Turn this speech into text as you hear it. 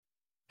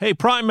Hey,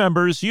 Prime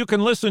members, you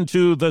can listen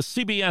to the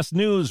CBS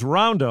News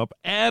Roundup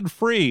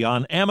ad-free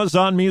on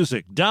Amazon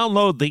Music.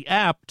 Download the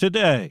app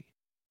today.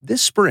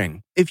 This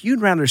spring, if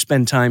you'd rather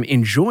spend time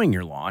enjoying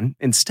your lawn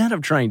instead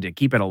of trying to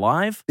keep it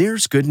alive,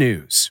 there's good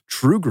news.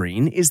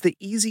 TruGreen is the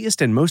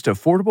easiest and most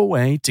affordable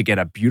way to get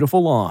a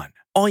beautiful lawn.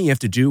 All you have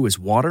to do is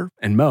water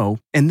and mow,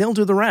 and they'll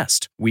do the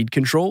rest. Weed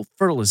control,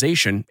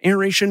 fertilization,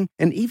 aeration,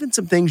 and even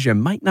some things you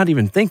might not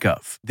even think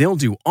of. They'll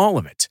do all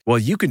of it, while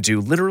you can do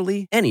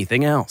literally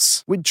anything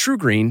else. With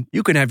TruGreen,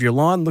 you can have your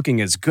lawn looking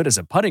as good as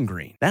a putting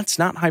green. That's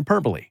not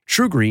hyperbole.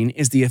 TruGreen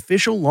is the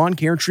official lawn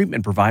care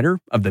treatment provider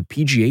of the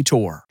PGA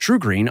Tour.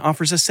 TruGreen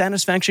offers a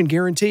satisfaction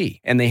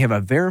guarantee, and they have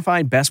a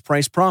verified best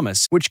price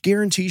promise, which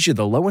guarantees you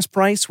the lowest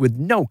price with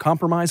no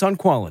compromise on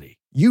quality.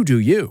 You do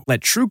you. Let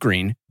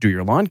TruGreen do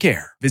your lawn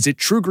care. Visit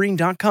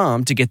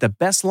TruGreen.com to get the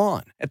best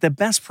lawn at the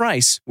best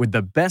price with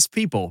the best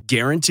people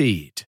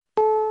guaranteed.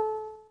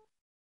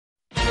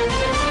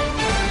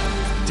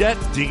 Debt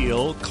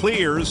deal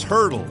clears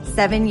hurdle.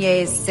 7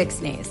 yeas, 6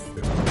 nays.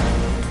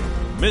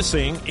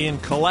 Missing in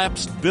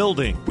collapsed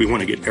building. We want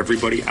to get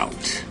everybody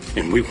out,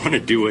 and we want to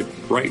do it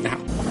right now.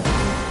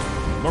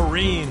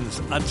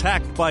 Marines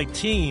attacked by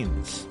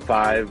teens.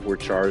 5 were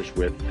charged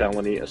with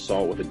felony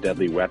assault with a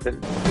deadly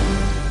weapon.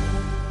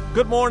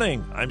 Good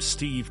morning. I'm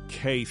Steve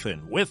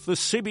Kathan with the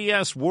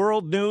CBS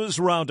World News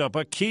Roundup.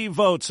 A key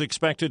vote's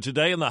expected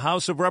today in the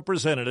House of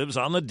Representatives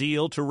on the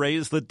deal to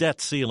raise the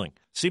debt ceiling.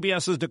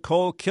 CBS's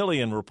Nicole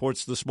Killian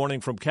reports this morning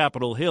from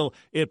Capitol Hill.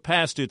 It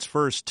passed its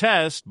first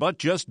test, but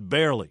just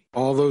barely.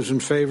 All those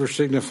in favor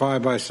signify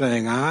by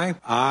saying aye.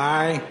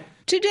 Aye.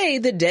 Today,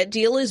 the debt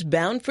deal is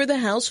bound for the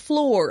House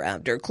floor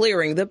after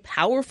clearing the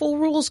powerful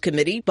Rules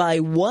Committee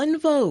by one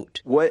vote.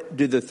 What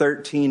do the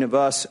 13 of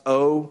us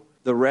owe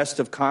the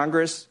rest of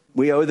Congress?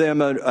 We owe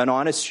them an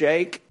honest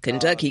shake.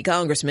 Kentucky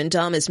Congressman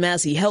Thomas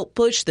Massie helped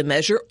push the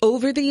measure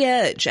over the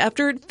edge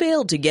after it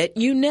failed to get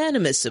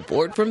unanimous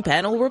support from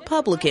panel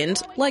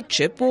Republicans like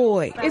Chip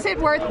Roy. Is it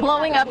worth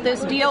blowing up this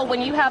deal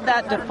when you have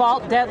that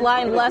default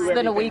deadline less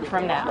than a week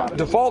from now?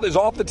 Default is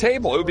off the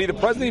table. It would be the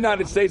President of the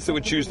United States that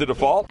would choose to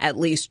default. At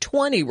least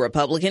 20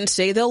 Republicans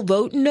say they'll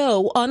vote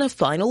no on a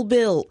final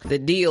bill. The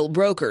deal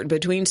brokered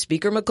between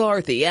Speaker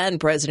McCarthy and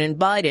President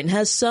Biden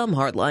has some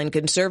hardline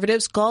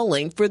conservatives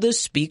calling for the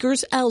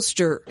Speaker's ouster.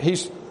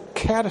 He's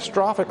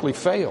catastrophically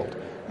failed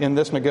in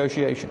this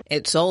negotiation.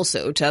 It's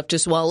also tough to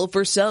swallow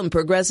for some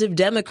progressive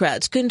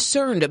Democrats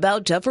concerned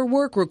about tougher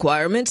work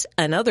requirements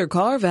and other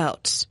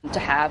carve-outs. To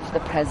have the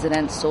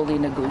president solely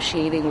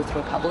negotiating with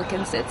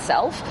Republicans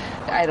itself,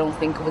 I don't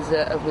think was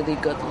a really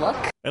good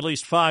look. At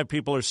least 5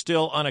 people are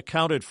still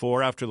unaccounted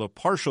for after the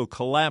partial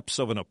collapse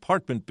of an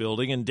apartment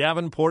building in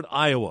Davenport,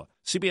 Iowa.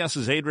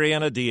 CBS's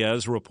Adriana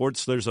Diaz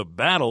reports there's a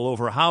battle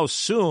over how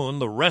soon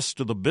the rest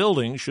of the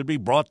building should be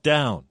brought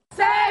down.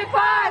 Save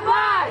 5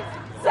 lives!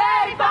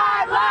 Save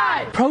 5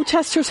 lives!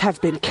 Protesters have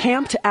been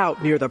camped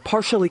out near the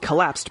partially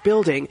collapsed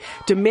building,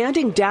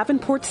 demanding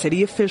Davenport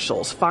city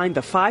officials find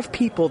the 5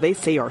 people they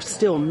say are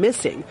still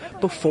missing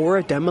before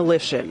a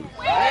demolition.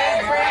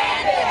 Where's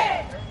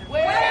Brandon?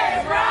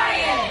 Where's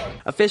Ryan?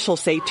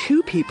 Officials say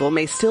 2 people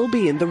may still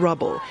be in the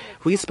rubble.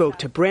 We spoke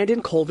to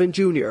Brandon Colvin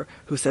Jr.,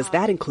 who says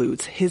that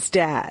includes his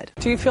dad.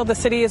 Do you feel the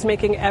city is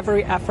making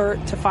every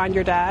effort to find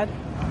your dad?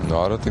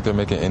 No, I don't think they're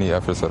making any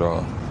efforts at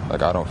all. I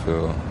don't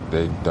feel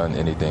they've done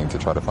anything to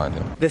try to find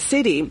him. The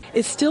city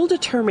is still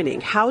determining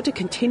how to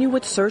continue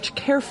its search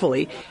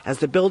carefully as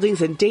the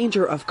building's in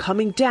danger of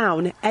coming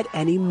down at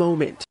any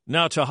moment.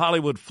 Now to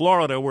Hollywood,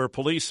 Florida, where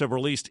police have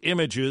released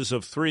images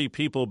of 3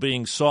 people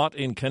being sought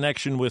in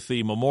connection with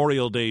the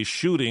Memorial Day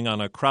shooting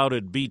on a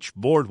crowded beach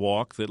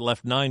boardwalk that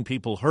left 9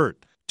 people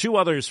hurt. 2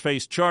 others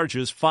face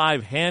charges.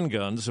 5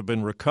 handguns have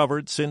been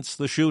recovered since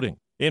the shooting.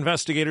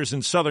 Investigators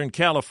in Southern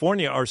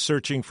California are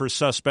searching for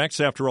suspects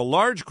after a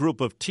large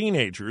group of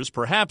teenagers,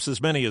 perhaps as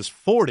many as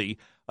 40,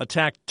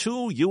 attacked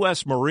 2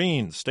 U.S.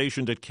 Marines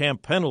stationed at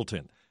Camp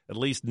Pendleton. At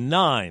least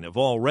 9 have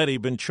already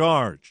been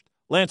charged.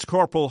 Lance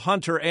Corporal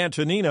Hunter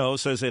Antonino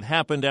says it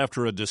happened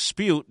after a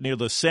dispute near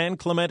the San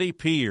Clemente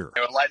Pier.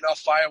 They were lighting off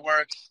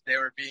fireworks. They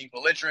were being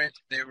belligerent.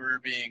 They were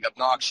being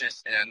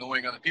obnoxious and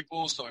annoying other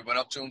people. So we went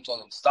up to them, told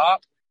them to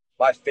stop.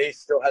 My face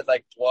still had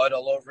blood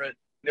all over it.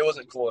 It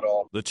wasn't cool at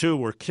all. The 2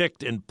 were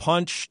kicked and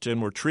punched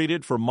and were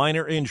treated for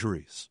minor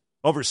injuries.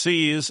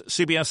 Overseas,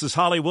 CBS's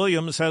Holly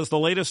Williams has the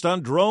latest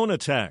on drone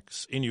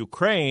attacks in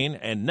Ukraine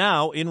and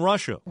now in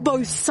Russia.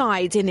 Both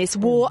sides in this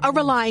war are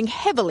relying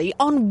heavily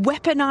on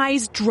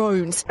weaponized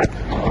drones.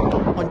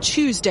 On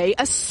Tuesday,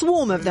 a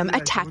swarm of them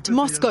attacked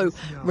Moscow,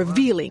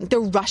 revealing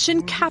the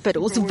Russian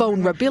capital's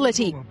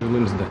vulnerability.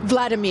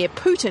 Vladimir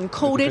Putin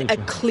called it a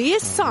clear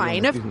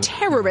sign of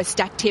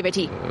terrorist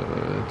activity.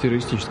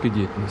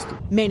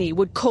 Many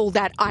would call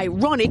that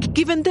ironic,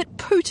 given that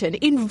Putin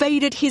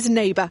invaded his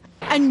neighbor.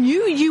 A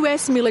new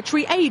U.S.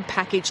 military aid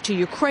package to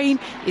Ukraine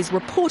is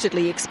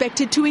reportedly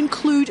expected to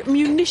include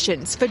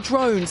munitions for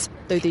drones.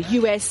 though the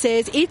US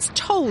says it's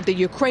told the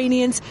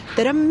Ukrainians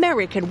that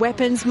American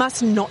weapons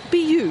must not be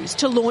used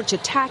to launch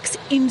attacks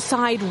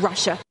inside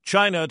Russia.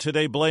 China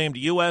today blamed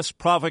U.S.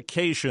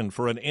 provocation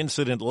for an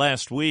incident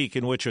last week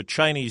in which a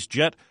Chinese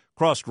jet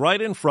crossed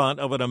right in front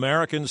of an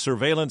American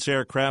surveillance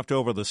aircraft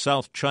over the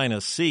South China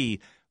Sea.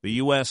 The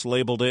U.S.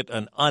 labeled it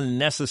an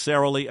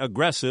unnecessarily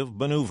aggressive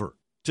maneuver.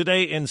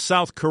 Today in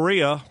South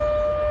Korea,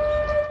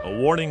 a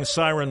warning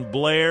siren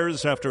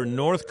blares after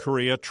North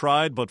Korea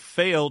tried but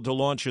failed to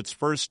launch its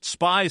first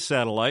spy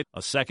satellite.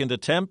 A second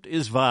attempt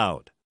is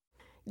vowed.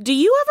 Do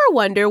you ever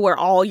wonder where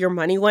all your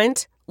money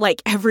went?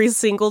 Like every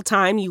single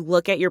time you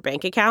look at your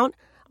bank account?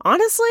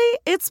 Honestly,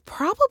 it's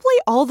probably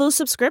all those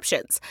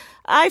subscriptions.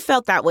 I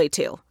felt that way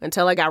too,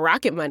 until I got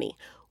Rocket Money.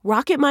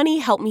 Rocket Money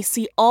helped me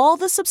see all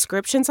the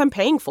subscriptions I'm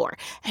paying for,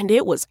 and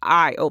it was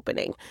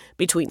eye-opening.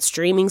 Between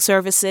streaming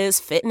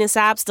services, fitness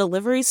apps,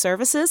 delivery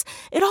services,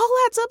 it all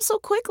adds up so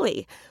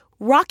quickly.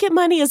 Rocket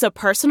Money is a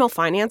personal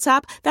finance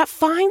app that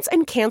finds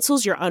and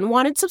cancels your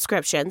unwanted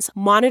subscriptions,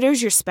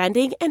 monitors your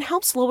spending, and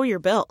helps lower your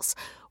bills.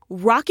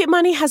 Rocket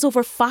Money has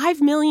over 5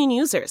 million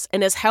users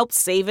and has helped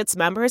save its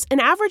members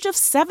an average of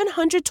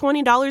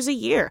 $720 a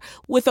year,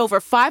 with over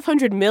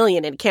 500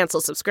 million in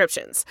canceled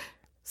subscriptions.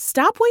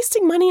 Stop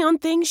wasting money on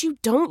things you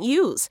don't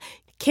use.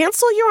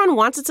 Cancel your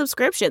unwanted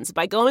subscriptions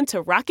by going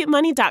to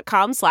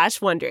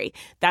rocketmoney.com/Wondery.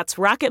 That's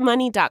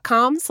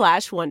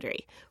rocketmoney.com/Wondery.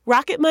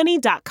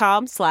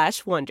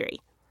 rocketmoney.com/Wondery.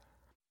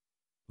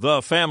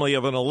 The family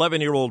of an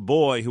 11-year-old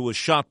boy who was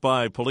shot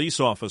by police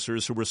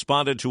officers who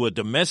responded to a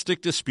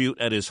domestic dispute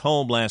at his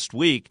home last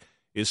week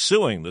is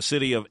suing the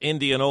city of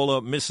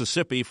Indianola,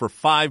 Mississippi for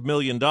 $5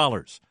 million.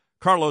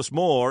 Carlos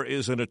Moore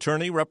is an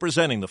attorney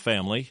representing the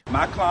family.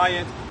 My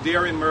client,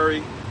 Darren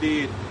Murray,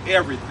 did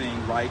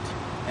everything right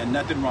and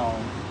nothing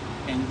wrong,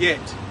 and yet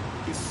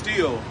he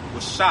still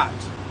was shot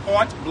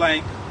point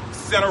blank,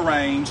 center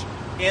range,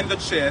 in the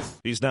chest.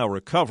 He's now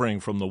recovering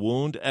from the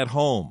wound at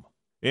home.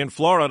 In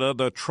Florida,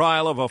 the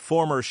trial of a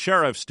former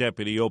sheriff's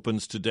deputy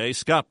opens today.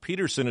 Scott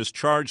Peterson is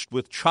charged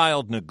with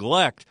child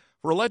neglect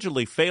for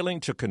allegedly failing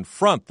to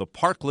confront the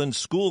Parkland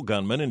school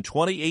gunman in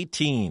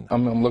 2018.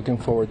 I'm looking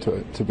forward to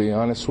it. To be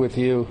honest with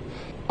you,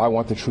 I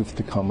want the truth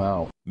to come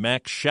out.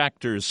 Max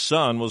Schachter's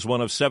son was one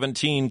of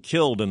 17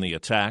 killed in the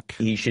attack.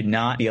 He should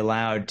not be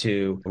allowed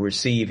to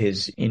receive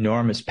his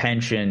enormous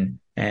pension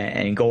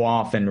and go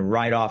off and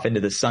ride off into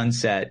the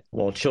sunset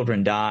while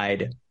children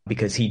died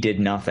because he did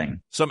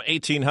nothing. Some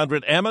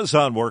 1,800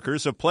 Amazon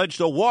workers have pledged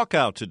a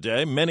walkout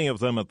today, many of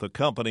them at the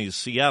company's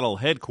Seattle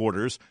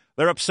headquarters.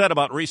 They're upset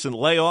about recent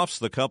layoffs,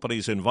 the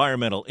company's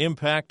environmental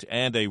impact,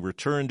 and a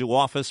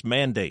return-to-office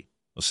mandate.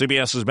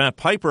 CBS's Matt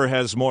Piper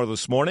has more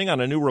this morning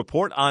on a new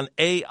report on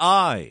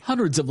AI.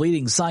 Hundreds of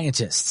leading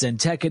scientists and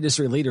tech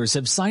industry leaders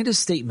have signed a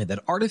statement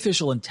that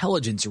artificial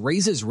intelligence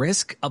raises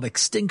risk of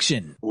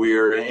extinction.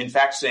 We're in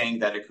fact saying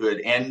that it could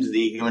end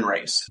the human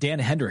race. Dan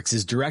Hendricks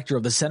is director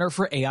of the Center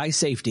for AI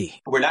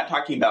Safety. We're not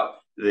talking about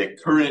the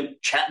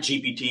current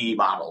ChatGPT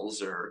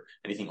models or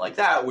anything like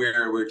that.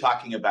 We're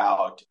talking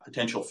about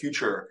potential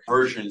future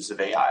versions of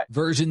AI.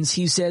 Versions,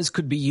 he says,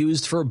 could be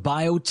used for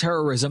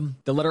bioterrorism.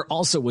 The letter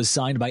also was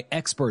signed by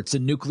experts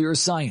in nuclear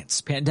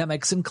science,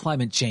 pandemics, and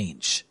climate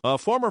change. A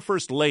former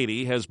First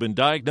Lady has been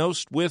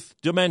diagnosed with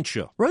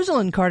dementia.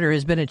 Rosalind Carter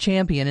has been a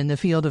champion in the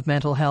field of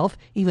mental health,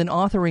 even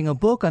authoring a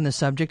book on the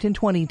subject in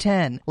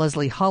 2010.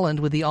 Leslie Holland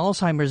with the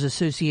Alzheimer's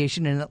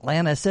Association in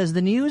Atlanta says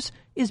the news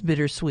is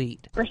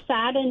bittersweet. We're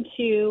saddened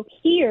to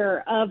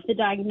hear of the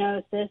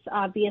diagnosis,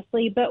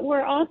 obviously, but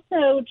we're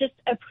also just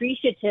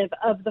appreciative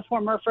of the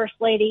former First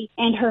Lady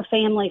and her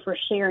family for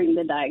sharing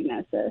the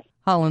diagnosis.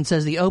 Holland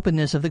says the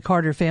openness of the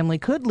Carter family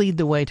could lead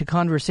the way to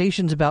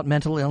conversations about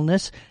mental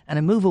illness and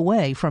a move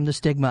away from the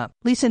stigma.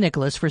 Lisa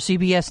Nicholas for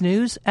CBS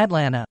News,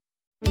 Atlanta.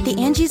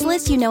 The Angie's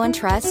List you know and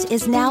trust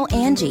is now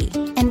Angie,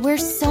 and we're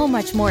so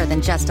much more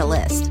than just a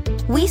list.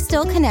 We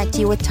still connect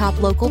you with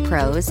top local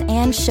pros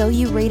and show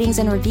you ratings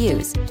and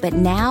reviews, but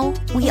now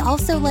we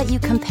also let you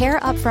compare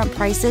upfront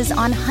prices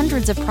on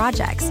hundreds of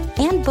projects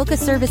and book a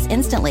service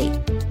instantly.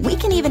 We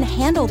can even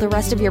handle the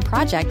rest of your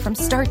project from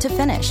start to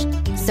finish.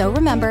 So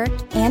remember,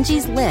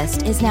 Angie's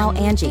List is now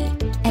Angie,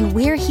 and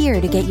we're here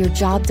to get your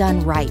job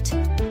done right.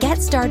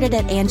 Get started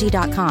at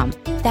Angie.com.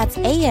 That's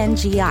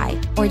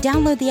ANGI, or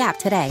download the app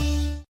today.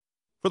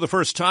 For the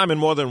first time in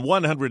more than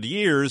 100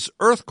 years,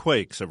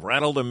 earthquakes have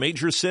rattled a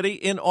major city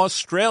in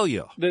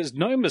Australia. There's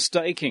no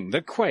mistaking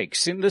the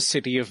quakes in the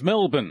city of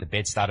Melbourne. The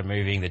bed started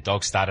moving, the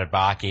dog started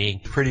barking.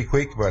 Pretty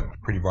quick, but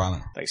pretty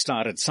violent. They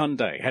started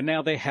Sunday, and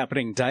now they're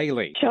happening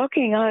daily.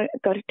 Shocking. I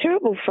got a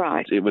terrible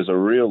fright. It was a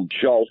real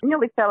jolt.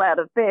 Nearly fell out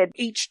of bed.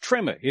 Each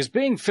tremor is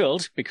being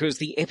felt because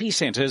the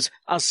epicenters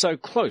are so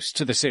close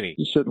to the city.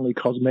 There's certainly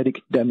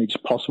cosmetic damage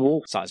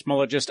possible.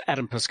 Seismologist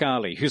Adam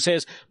Pascali, who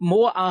says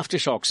more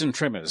aftershocks and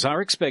tremors are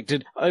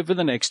expected over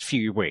the next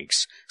few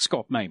weeks.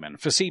 Scott Mayman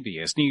for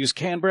CBS News,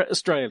 Canberra,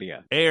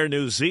 Australia. Air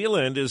New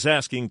Zealand is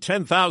asking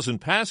 10,000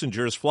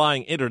 passengers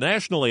flying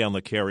internationally on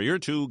the carrier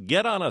to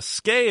get on a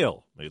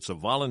scale. It's a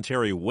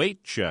voluntary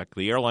weight check.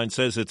 The airline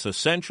says it's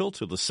essential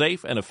to the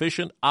safe and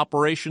efficient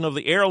operation of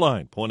the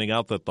airline, pointing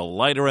out that the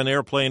lighter an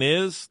airplane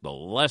is, the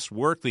less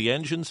work the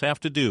engines have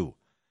to do.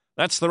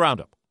 That's the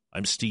Roundup.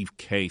 I'm Steve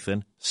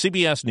Kathan,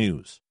 CBS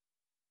News.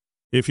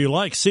 If you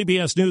like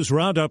CBS News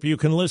Roundup, you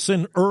can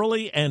listen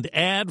early and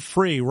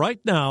ad-free right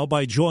now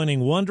by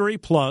joining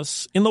Wondery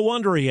Plus in the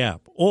Wondery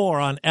app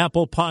or on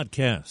Apple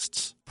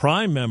Podcasts.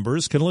 Prime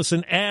members can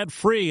listen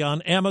ad-free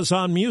on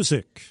Amazon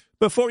Music.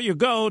 Before you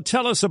go,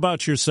 tell us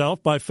about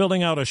yourself by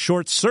filling out a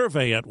short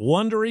survey at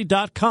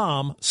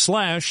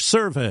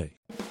Wondery.com/survey.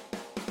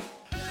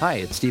 Hi,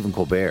 it's Stephen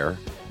Colbert,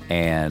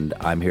 and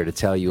I'm here to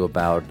tell you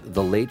about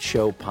The Late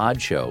Show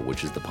Pod Show,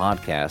 which is the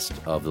podcast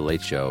of The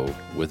Late Show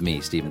with me,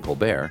 Stephen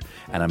Colbert,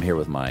 and I'm here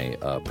with my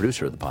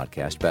producer of the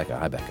podcast, Becca.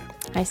 Hi, Becca.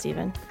 Hi,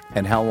 Stephen.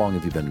 And how long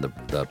have you been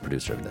the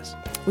producer of this?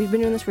 We've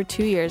been doing this for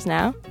 2 years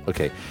now.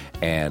 Okay.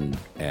 And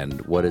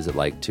what is it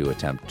like to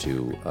attempt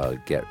to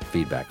get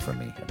feedback from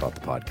me about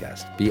the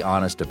podcast? Be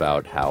honest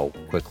about how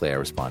quickly I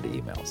respond to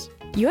emails.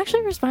 You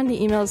actually respond to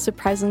emails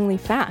surprisingly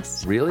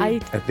fast. Really? I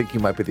think you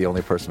might be the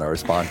only person I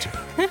respond to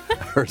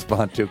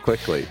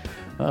quickly.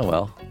 Oh,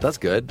 well, that's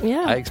good.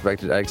 Yeah. I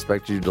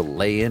expected you to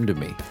lay into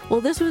me.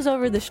 Well, this was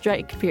over the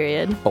strike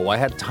period. Oh, I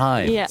had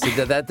time. Yeah. See,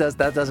 that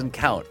doesn't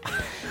count.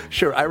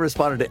 Sure, I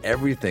responded to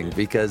everything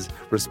because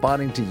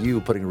responding to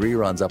you putting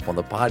reruns up on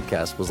the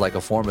podcast was like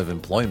a form of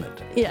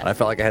employment. Yeah. And I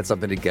felt like I had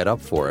something to get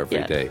up for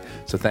every day.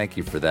 So thank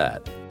you for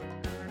that.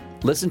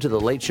 Listen to The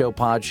Late Show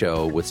Pod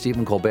Show with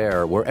Stephen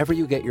Colbert wherever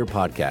you get your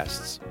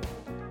podcasts.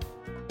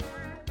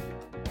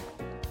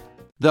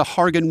 The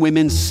Hargan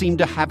women seem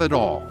to have it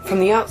all. From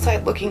the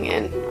outside looking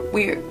in,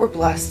 we were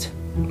blessed.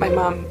 My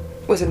mom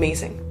was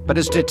amazing. But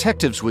as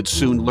detectives would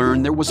soon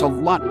learn, there was a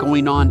lot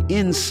going on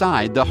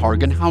inside the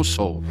Hargan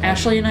household.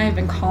 Ashley and I have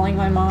been calling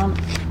my mom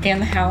and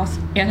the house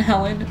and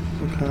Helen.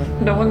 Okay.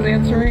 No one's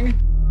answering.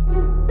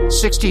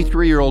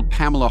 63-year-old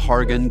Pamela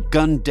Hargan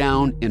gunned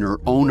down in her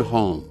own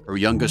home. Her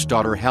youngest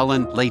daughter,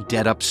 Helen, lay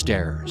dead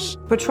upstairs.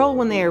 Patrol,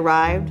 when they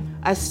arrived,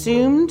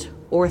 assumed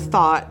or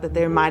thought that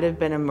there might have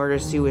been a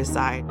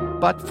murder-suicide.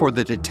 But for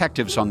the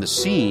detectives on the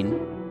scene,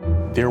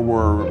 there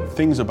were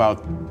things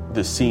about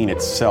the scene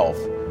itself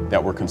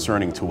that were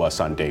concerning to us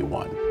on day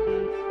one.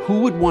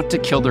 Who would want to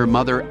kill their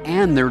mother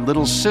and their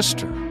little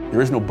sister?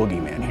 There is no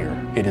boogeyman here.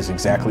 It is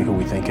exactly who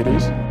we think it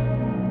is.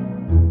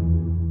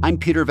 I'm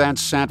Peter Van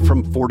Sant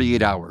from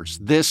 48 Hours.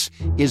 This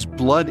is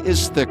Blood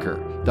is Thicker,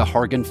 the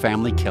Hargan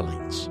Family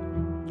Killings.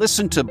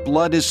 Listen to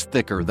Blood is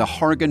Thicker, the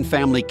Hargan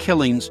Family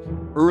Killings,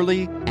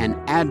 early and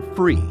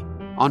ad-free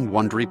on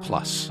Wondery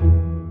Plus.